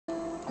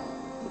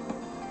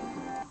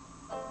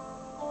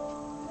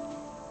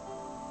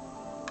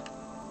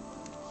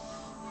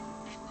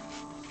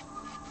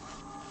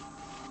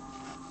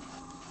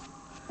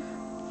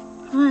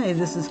Hi,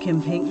 this is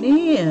Kim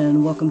Pinkney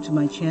and welcome to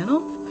my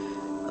channel.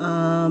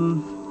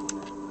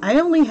 I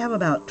only have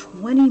about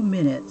 20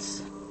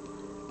 minutes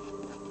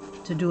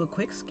to do a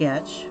quick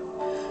sketch,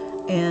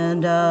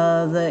 and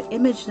the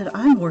image that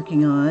I'm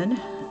working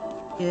on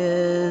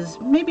is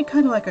maybe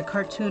kind of like a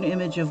cartoon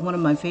image of one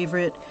of my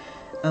favorite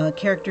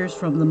characters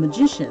from The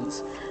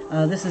Magicians.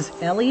 This is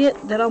Eliot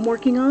that I'm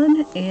working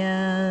on,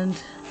 and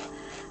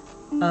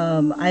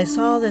I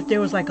saw that there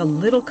was like a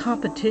little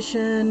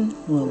competition,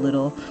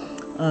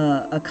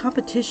 a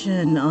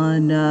competition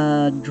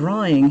on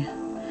drawing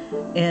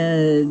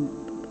and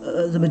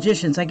The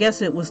Magicians. I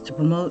guess it was to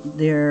promote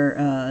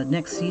their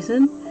next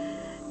season,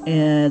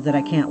 and that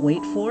I can't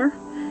wait for.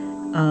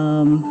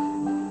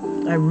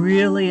 I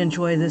really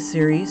enjoy this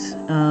series.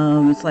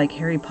 It's like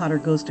Harry Potter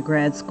goes to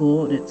grad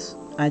school, and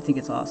I think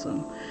it's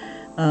awesome.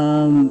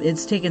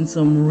 It's taken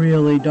some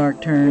really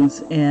dark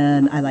turns,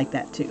 and I like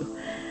that too.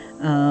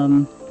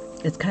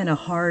 It's kind of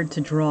hard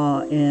to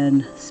draw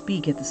and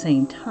speak at the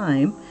same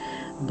time,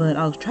 but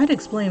I'll try to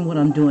explain what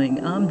I'm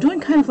doing. I'm doing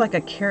kind of like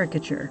a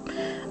caricature.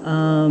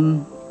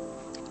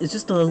 It's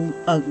just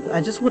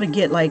I just want to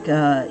get like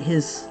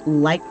his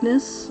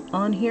likeness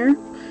on here.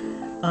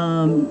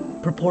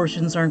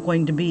 Proportions aren't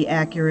going to be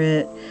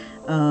accurate.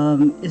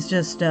 It's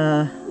just,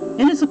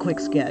 and it's a quick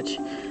sketch.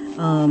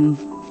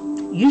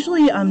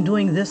 Usually I'm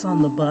doing this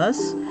on the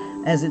bus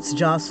as it's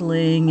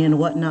jostling and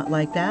whatnot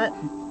like that.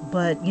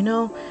 But, you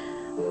know,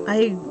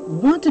 I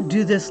want to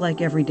do this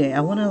like every day.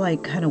 I want to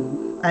like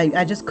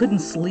I just couldn't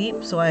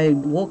sleep, so I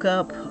woke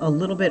up a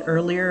little bit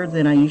earlier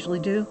than I usually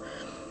do.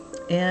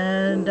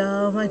 And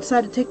I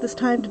decided to take this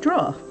time to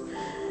draw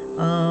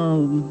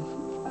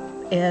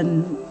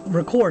and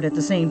record at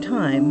the same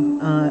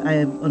time.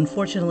 I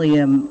unfortunately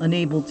am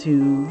unable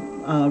to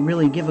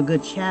really give a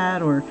good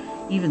chat or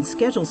even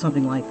schedule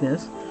something like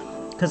this,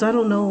 because I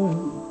don't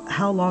know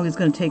how long it's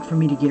going to take for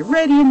me to get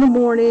ready in the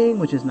morning,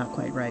 which is not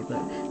quite right,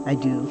 but I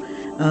do.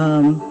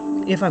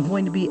 If I'm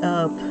going to be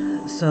up.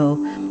 So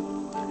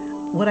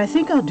what I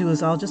think I'll do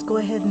is I'll just go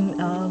ahead and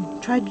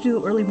try to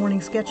do early morning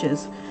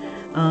sketches,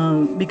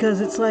 because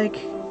it's like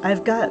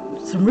I've got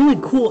some really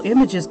cool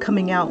images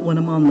coming out when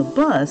I'm on the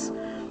bus,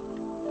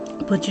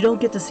 but you don't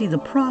get to see the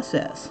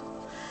process.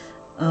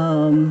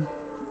 And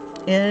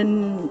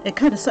it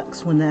kind of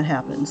sucks when that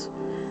happens.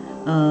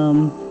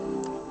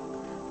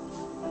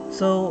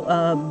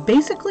 So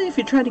basically, if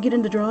you're trying to get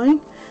into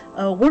drawing,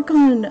 work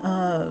on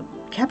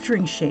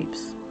capturing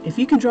shapes. If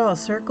you can draw a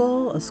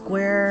circle, a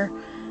square,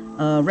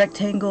 a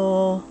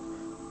rectangle,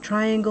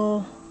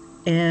 triangle,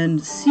 and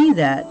see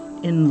that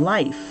in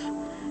life,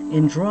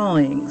 in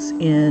drawings,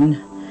 in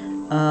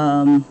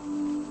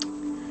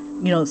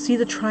see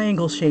the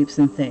triangle shapes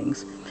in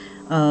things,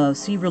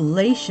 see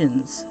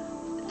relations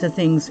to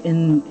things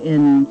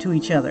to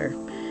each other,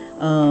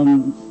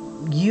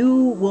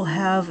 you will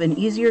have an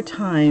easier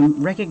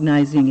time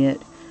recognizing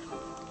it.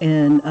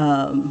 And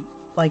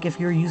like if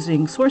you're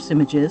using source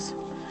images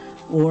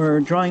or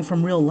drawing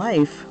from real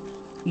life,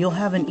 you'll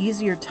have an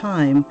easier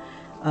time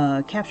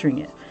capturing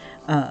it,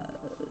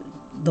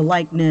 the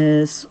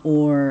likeness,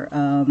 or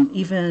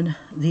even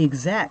the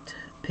exact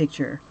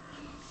picture.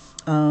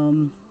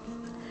 A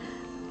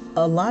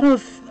lot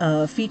of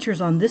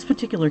features on this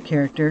particular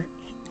character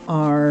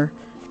are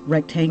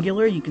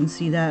rectangular. You can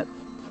see that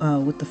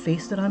with the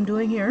face that I'm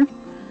doing here,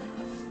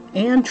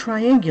 and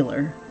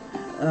triangular.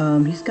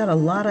 He's got a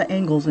lot of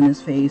angles in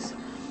his face.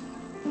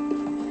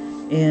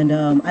 And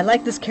I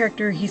like this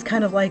character. He's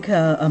kind of like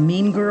a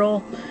mean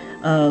girl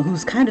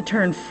who's kind of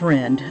turned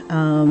friend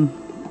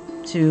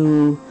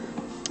to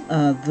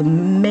the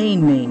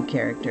main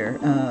character.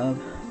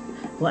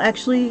 Well,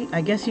 actually,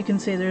 I guess you can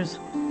say there's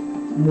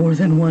more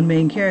than one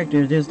main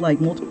character. There's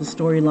like multiple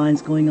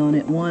storylines going on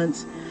at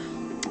once.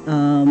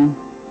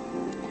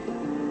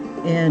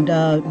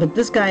 But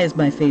this guy is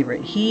my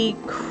favorite. He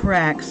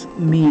cracks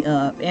me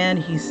up, and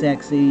he's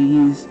sexy.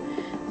 He's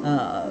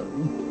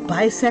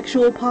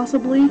bisexual,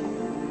 possibly.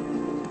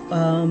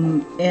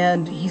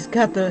 And he's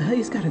got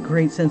a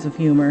great sense of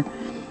humor.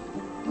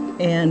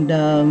 And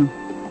I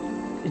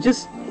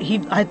just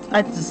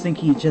think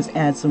he just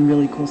adds some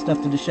really cool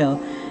stuff to the show.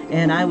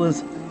 And I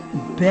was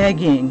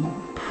begging,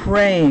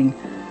 praying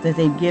that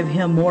they'd give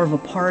him more of a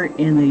part,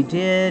 and they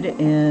did,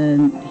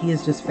 and he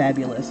is just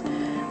fabulous.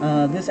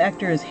 This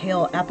actor is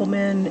Hale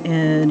Appleman,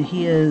 and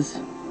he is,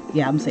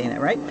 yeah, I'm saying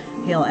that right,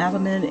 Hale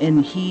Appleman,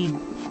 and he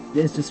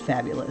is just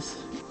fabulous.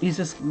 He's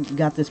just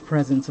got this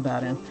presence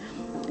about him,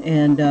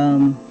 and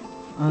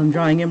I'm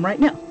drawing him right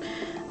now.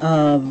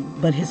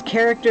 But his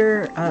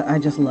character, I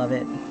just love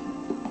it.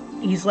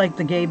 He's like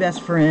the gay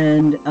best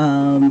friend,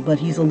 but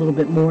he's a little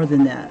bit more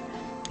than that.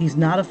 He's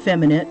not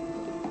effeminate.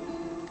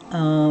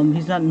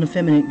 He's not an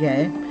effeminate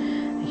gay.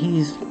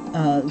 He's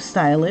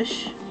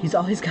stylish. He's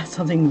always got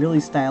something really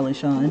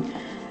stylish on.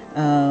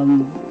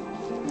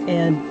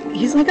 And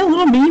he's like a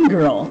little mean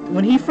girl.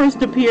 When he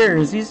first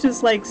appears, he's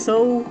just like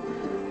so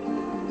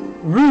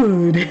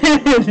rude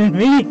and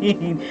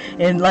mean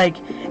and like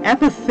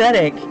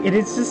apathetic. And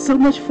it's just so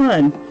much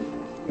fun.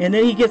 And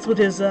then he gets with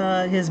his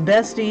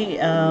bestie,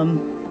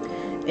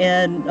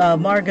 and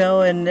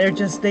Margot, and they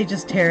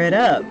just tear it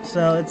up.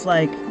 So it's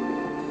like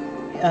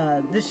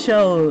this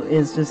show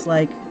is just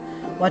like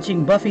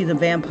watching Buffy the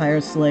Vampire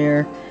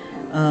Slayer,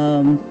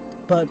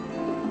 but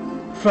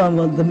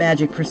from the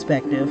magic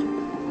perspective.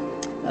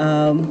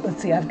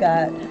 Let's see, I've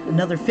got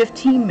another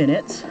 15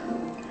 minutes.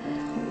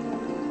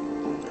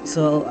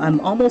 So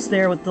I'm almost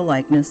there with the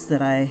likeness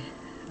that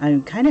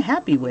I'm kind of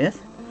happy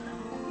with.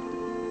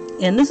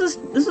 And this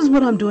is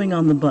what I'm doing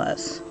on the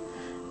bus.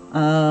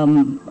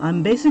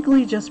 I'm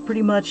basically just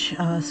pretty much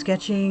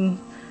sketching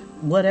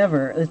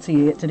whatever. Let's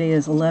see, today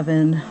is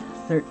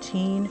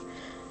 11/13,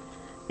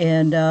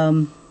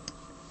 and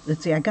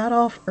let's see, I got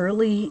off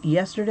early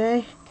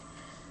yesterday,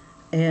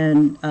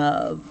 and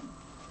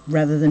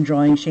rather than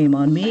drawing, shame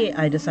on me,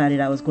 I decided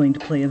I was going to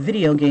play a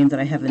video game that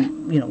I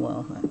haven't,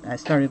 well, I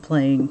started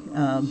playing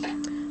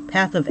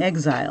Path of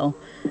Exile,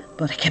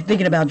 but I kept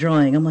thinking about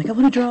drawing. I'm like, I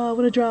want to draw,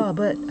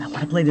 but I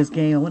want to play this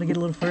game. I want to get a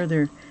little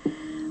further.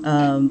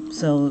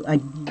 So I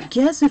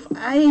guess if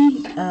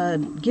I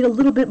get a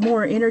little bit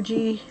more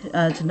energy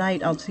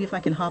tonight, I'll see if I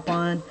can hop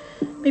on,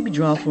 maybe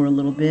draw for a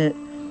little bit,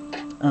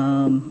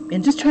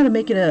 and just try to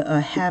make it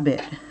a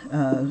habit.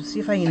 See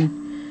if I can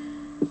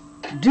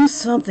do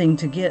something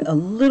to get a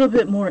little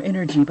bit more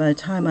energy by the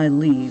time I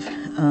leave.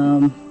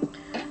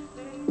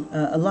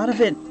 A lot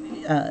of it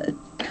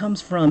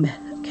comes from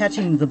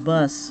catching the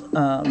bus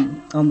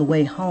on the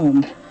way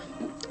home.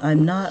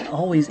 I'm not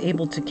always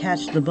able to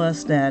catch the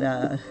bus that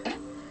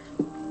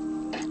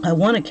I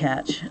want to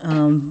catch.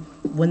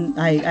 When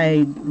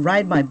I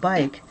ride my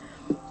bike,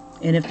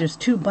 and if there's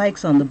 2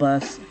 bikes on the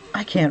bus,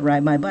 I can't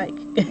ride my bike,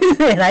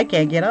 and I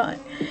can't get on.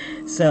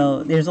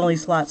 So there's only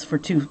slots for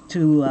two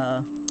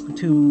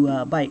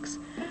bikes,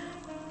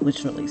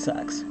 which really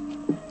sucks.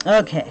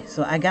 Okay,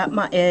 so I got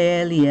my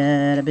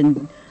Eliot. I've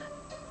been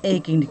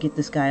aching to get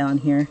this guy on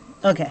here.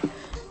 Okay,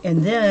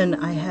 and then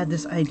I had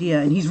this idea,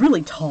 and he's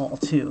really tall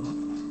too,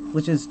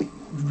 which is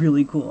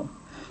really cool.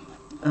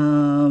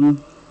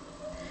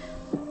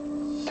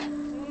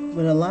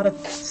 But a lot of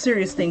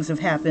serious things have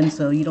happened,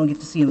 so you don't get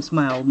to see him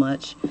smile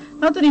much.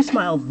 Not that he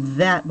smiled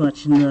that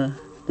much in the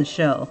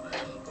show.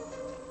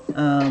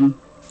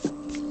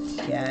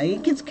 Yeah,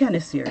 it gets kind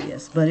of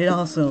serious, but it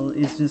also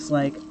is just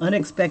like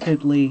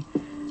unexpectedly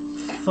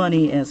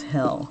funny as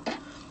hell.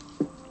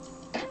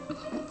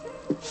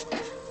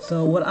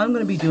 So what I'm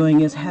going to be doing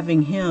is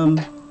having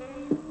him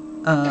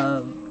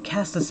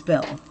cast a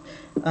spell.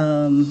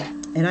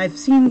 And I've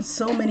seen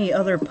so many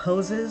other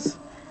poses.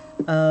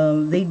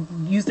 They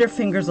use their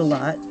fingers a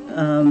lot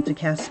to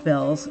cast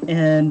spells,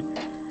 and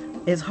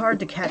it's hard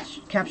to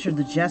capture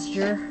the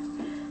gesture.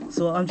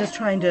 So I'm just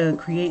trying to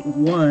create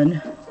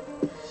one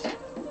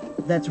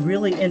that's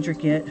really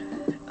intricate.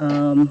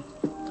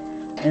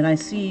 And I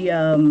see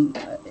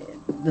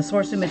the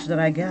source image that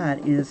I got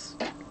is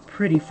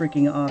pretty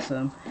freaking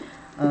awesome.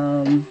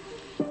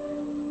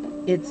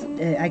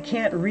 I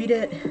can't read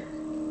it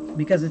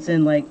because it's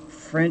in like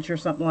French or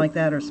something like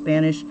that, or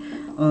Spanish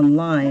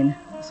online,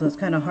 so it's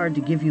kind of hard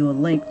to give you a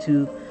link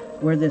to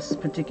where this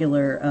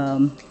particular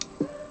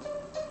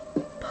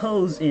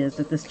pose is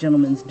that this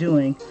gentleman's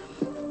doing.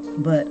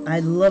 But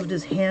I loved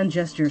his hand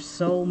gesture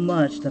so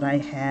much that I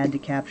had to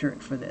capture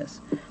it for this.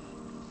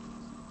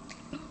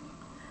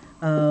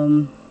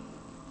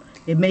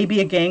 It may be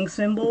a gang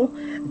symbol,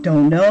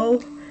 don't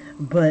know,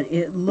 but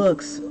it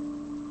looks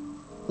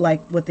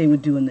like what they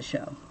would do in the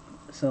show.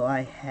 So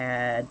I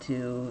had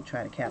to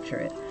try to capture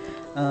it.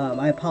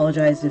 I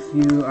apologize if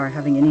you are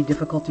having any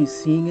difficulties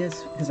seeing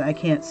this, because I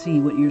can't see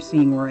what you're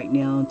seeing right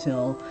now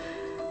until,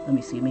 let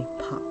me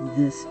pop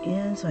this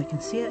in so I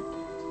can see it.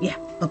 Yeah,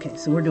 okay,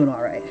 so we're doing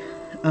all right.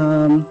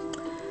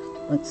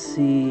 Let's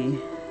see.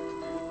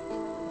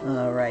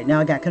 All right, now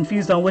I got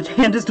confused on which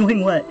hand is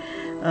doing what.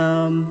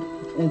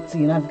 Let's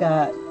see, and I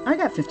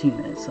got 15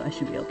 minutes, so I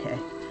should be okay.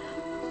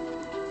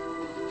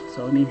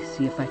 So let me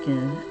see if I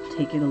can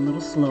take it a little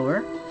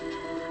slower.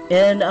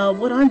 And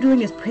what I'm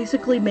doing is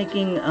basically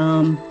making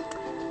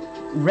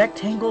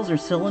rectangles or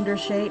cylinder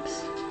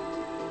shapes,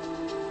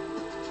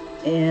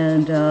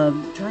 and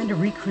trying to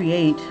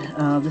recreate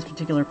this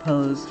particular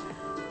pose.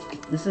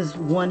 This is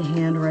one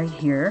hand right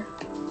here.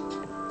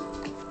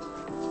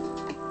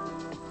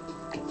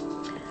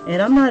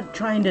 And I'm not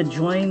trying to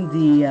join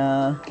the,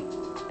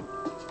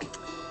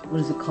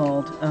 what is it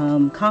called,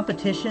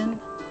 competition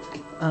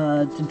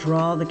to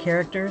draw the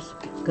characters,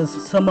 because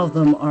some of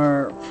them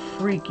are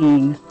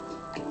freaking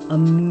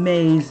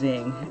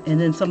amazing, and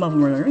then some of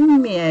them are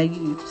like, yeah,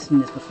 you've seen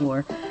this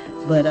before.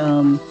 But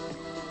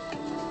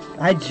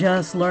I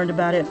just learned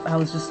about it. I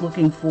was just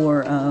looking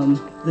for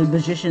the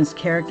magician's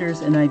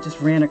characters, and I just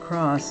ran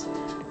across it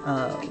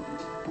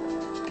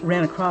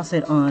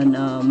on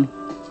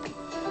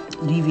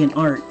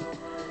DeviantArt.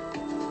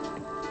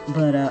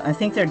 But I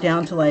think they're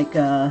down to like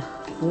 4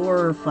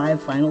 or 5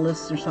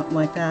 finalists or something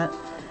like that.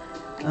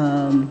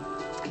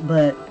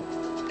 But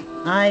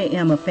I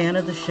am a fan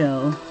of the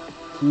show.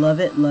 Love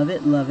it, love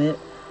it, love it.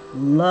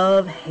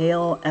 Love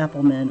Hale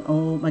Appleman.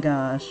 Oh my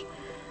gosh.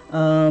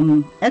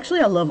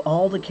 Actually, I love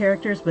all the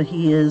characters, but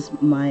he is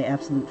my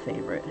absolute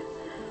favorite.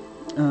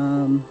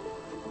 Um,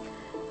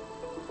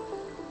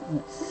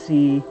 let's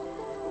see.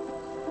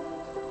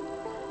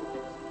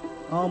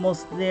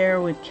 Almost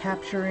there with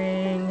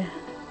capturing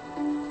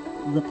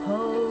the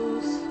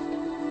pose.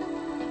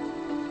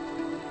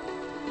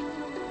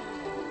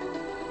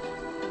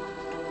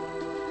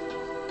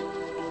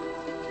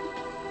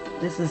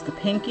 This is the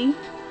pinky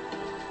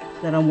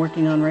that I'm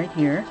working on right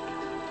here.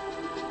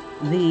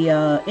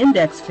 The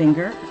index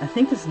finger, I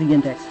think this is the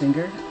index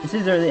finger. It's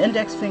either the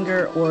index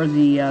finger or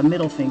the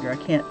middle finger. I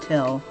can't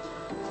tell.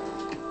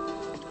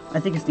 I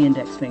think it's the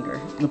index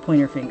finger, the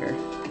pointer finger.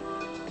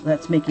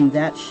 That's making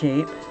that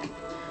shape.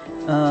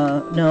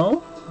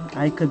 No,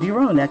 I could be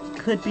wrong. That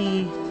could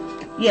be,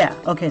 yeah,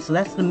 okay, so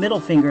that's the middle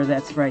finger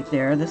that's right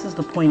there. This is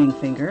the pointing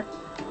finger.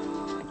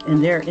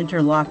 And they're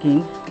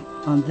interlocking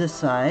on this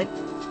side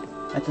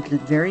at the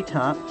very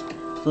top.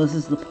 So this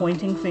is the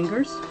pointing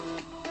fingers.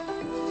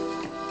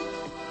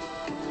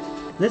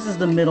 This is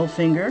the middle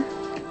finger.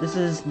 This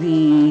is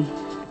the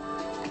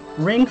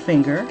ring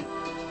finger.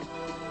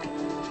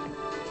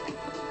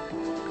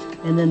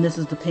 And then this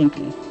is the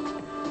pinky.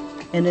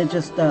 And it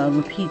just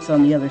repeats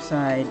on the other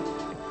side.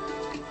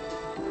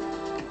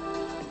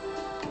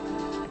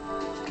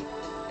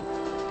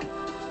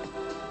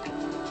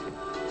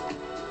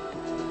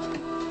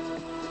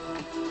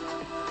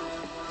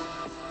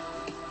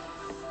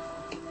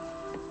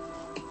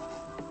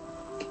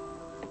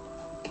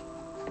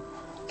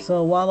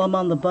 So while I'm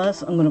on the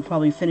bus, I'm going to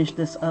probably finish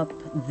this up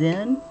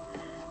then.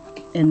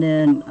 And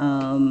then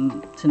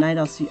tonight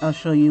I'll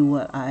show you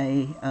what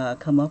I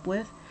come up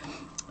with.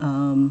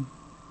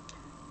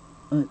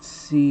 Let's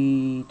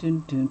see,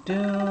 Eliot,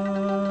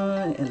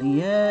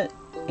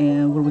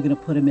 and where we're going to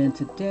put him in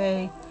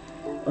today.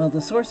 Well,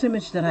 the source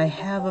image that I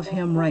have of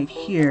him right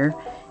here,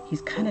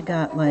 he's kind of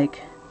got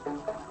like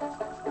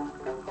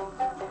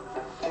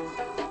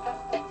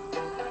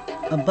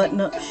a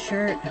button-up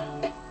shirt.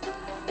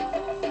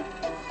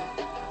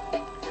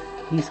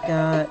 He's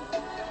got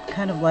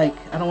kind of like,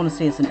 I don't want to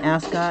say it's an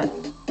ascot.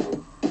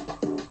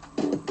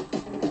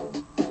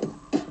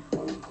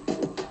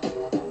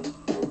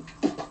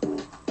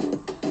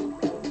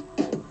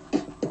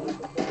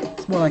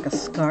 It's more like a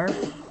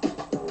scarf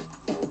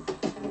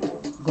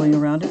going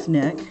around his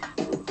neck.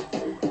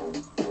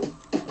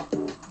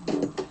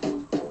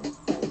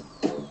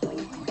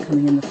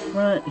 Coming in the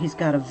front, he's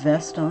got a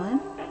vest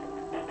on.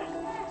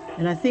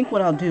 And I think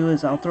what I'll do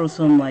is I'll throw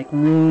some like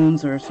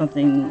runes or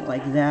something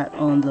like that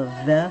on the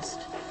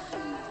vest.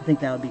 I think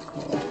that would be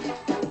cool.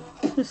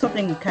 Just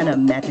something kind of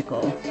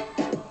magical.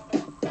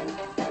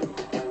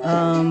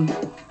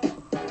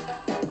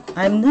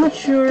 I'm not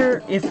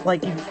sure if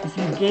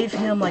you gave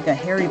him like a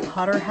Harry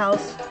Potter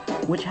house,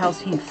 which house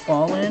he'd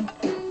fall in,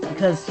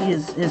 because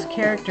his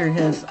character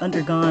has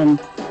undergone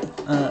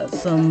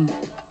some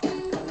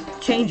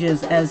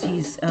changes as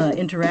he's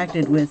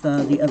interacted with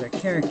the other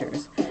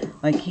characters.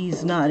 Like,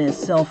 he's not as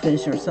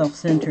selfish or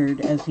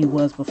self-centered as he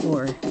was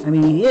before. I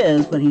mean, he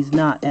is, but he's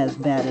not as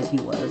bad as he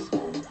was.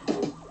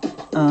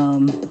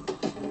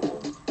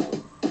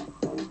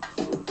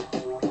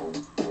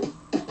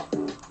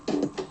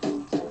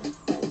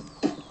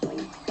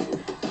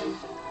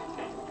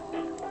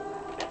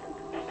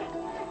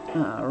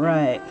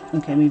 Alright.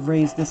 Okay, we've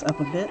raised this up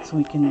a bit so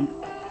we can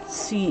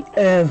see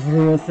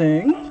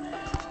everything.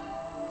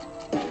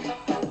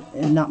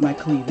 And not my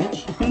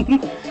cleavage.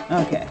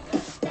 Okay.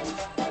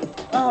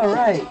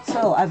 Alright,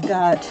 so I've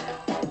got,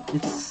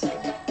 it's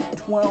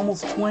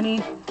almost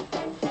 20,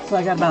 so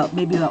I got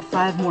maybe about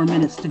 5 more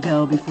minutes to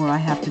go before I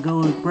have to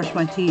go brush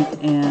my teeth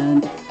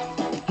and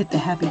hit the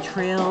happy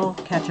trail,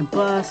 catch a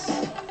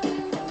bus.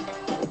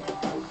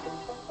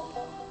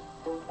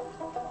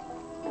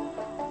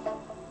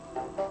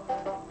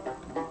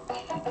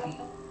 Okay.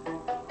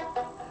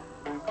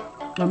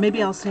 Or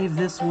maybe I'll save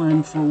this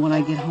one for when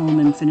I get home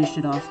and finish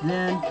it off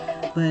then,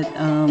 but,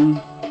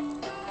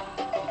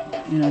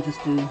 you know,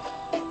 just to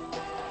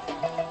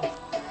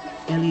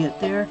Eliot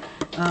there.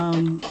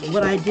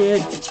 What I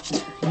did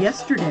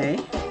yesterday,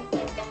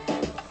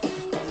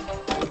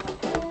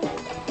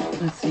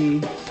 let's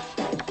see,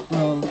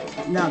 well,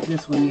 not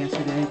this one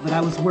yesterday, but I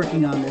was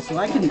working on this, so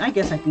I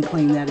guess I can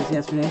claim that as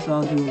yesterday, so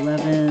I'll do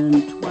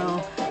 11,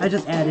 12, I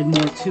just added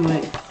more to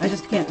it. I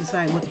just can't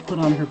decide what to put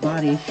on her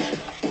body.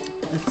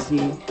 Let's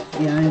see,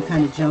 yeah, I'm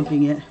kind of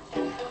jumping it.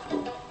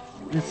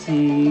 Let's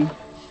see,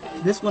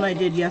 this one I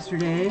did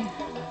yesterday.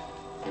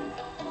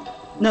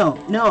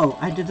 No,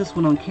 I did this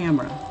one on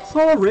camera.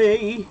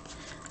 Sorry.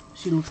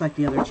 She looks like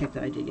the other chick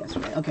that I did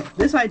yesterday. Okay,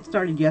 this I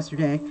started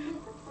yesterday.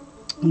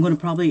 I'm going to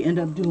probably end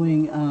up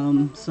doing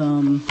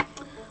some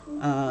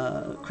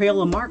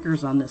Crayola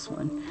markers on this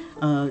one.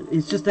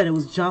 It's just that it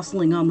was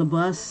jostling on the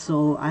bus,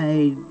 so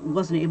I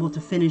wasn't able to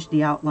finish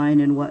the outline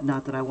and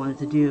whatnot that I wanted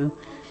to do.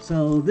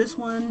 So this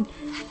one,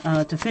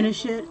 to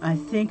finish it, I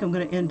think I'm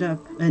going to end up,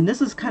 and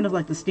this is kind of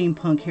like the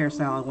steampunk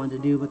hairstyle I wanted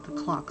to do, but the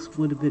clocks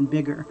would have been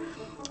bigger.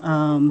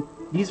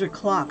 These are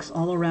clocks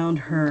all around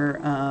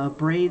her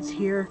braids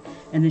here,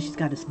 and then she's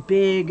got this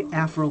big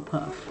afro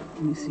puff.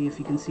 Let me see if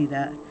you can see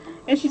that.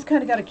 And she's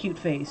kind of got a cute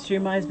face. She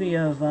reminds me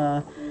of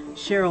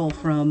Cheryl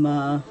from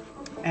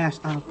Ash.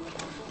 I'll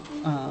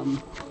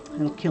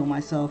kill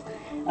myself.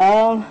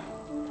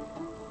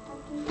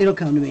 It'll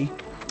come to me.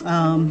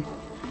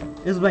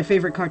 This is my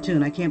favorite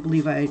cartoon. I can't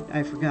believe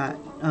I forgot.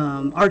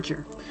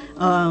 Archer.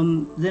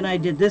 Then I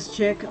did this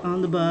chick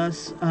on the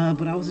bus,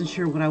 but I wasn't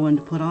sure what I wanted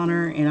to put on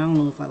her, and I don't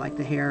know if I like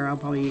the hair. I'll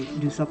probably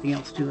do something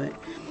else to it.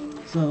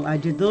 So I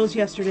did those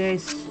yesterday,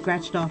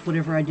 scratched off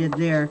whatever I did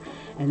there.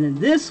 And then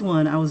this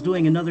one, I was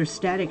doing another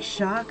Static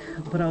Shock,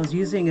 but I was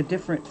using a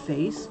different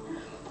face.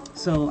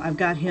 So I've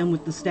got him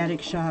with the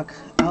Static Shock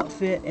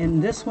outfit,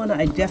 and this one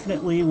I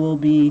definitely will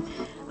be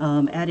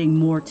adding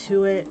more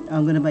to it.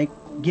 I'm going to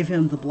give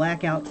him the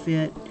black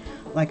outfit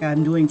like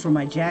I'm doing for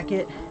my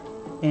jacket,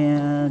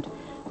 and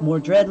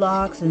more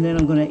dreadlocks, and then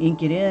I'm going to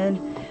ink it in.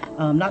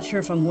 I'm not sure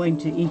if I'm going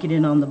to ink it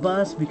in on the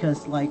bus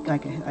because like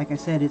I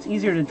said, it's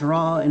easier to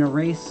draw and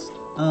erase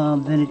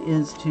than it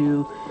is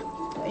to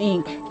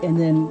ink and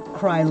then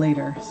cry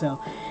later. So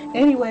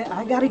anyway,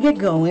 I got to get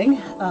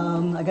going.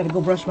 I got to go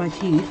brush my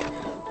teeth,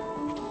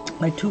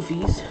 my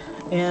toofies,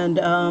 and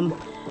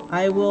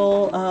I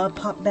will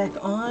pop back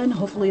on,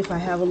 hopefully if I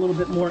have a little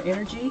bit more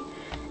energy,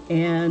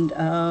 and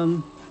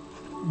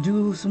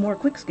do some more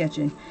quick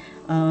sketching.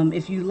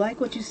 If you like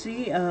what you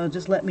see,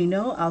 just let me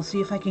know. I'll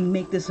see if I can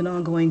make this an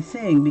ongoing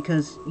thing,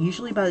 because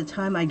usually by the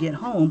time I get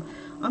home,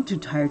 I'm too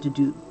tired to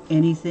do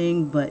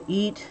anything but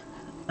eat,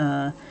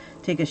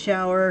 take a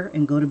shower,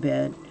 and go to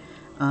bed.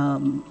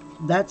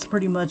 That's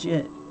pretty much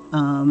it.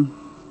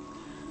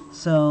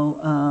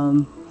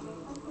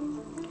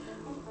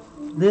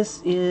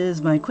 This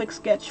is my quick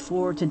sketch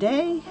for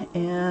today,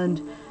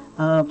 and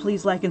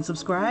please like and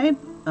subscribe,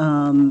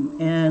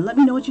 and let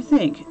me know what you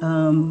think.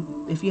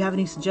 If you have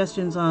any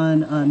suggestions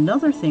on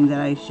another thing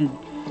that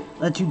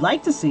you'd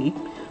like to see,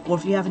 or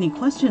if you have any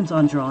questions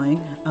on drawing,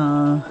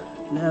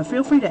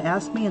 feel free to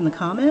ask me in the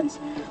comments,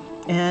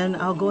 and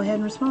I'll go ahead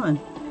and respond.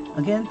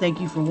 Again, thank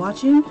you for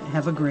watching.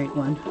 Have a great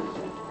one.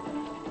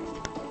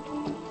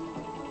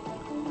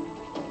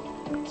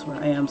 That's where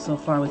I am so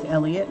far with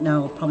Eliot.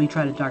 Now I'll probably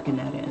try to darken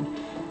that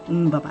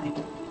in. Bye-bye.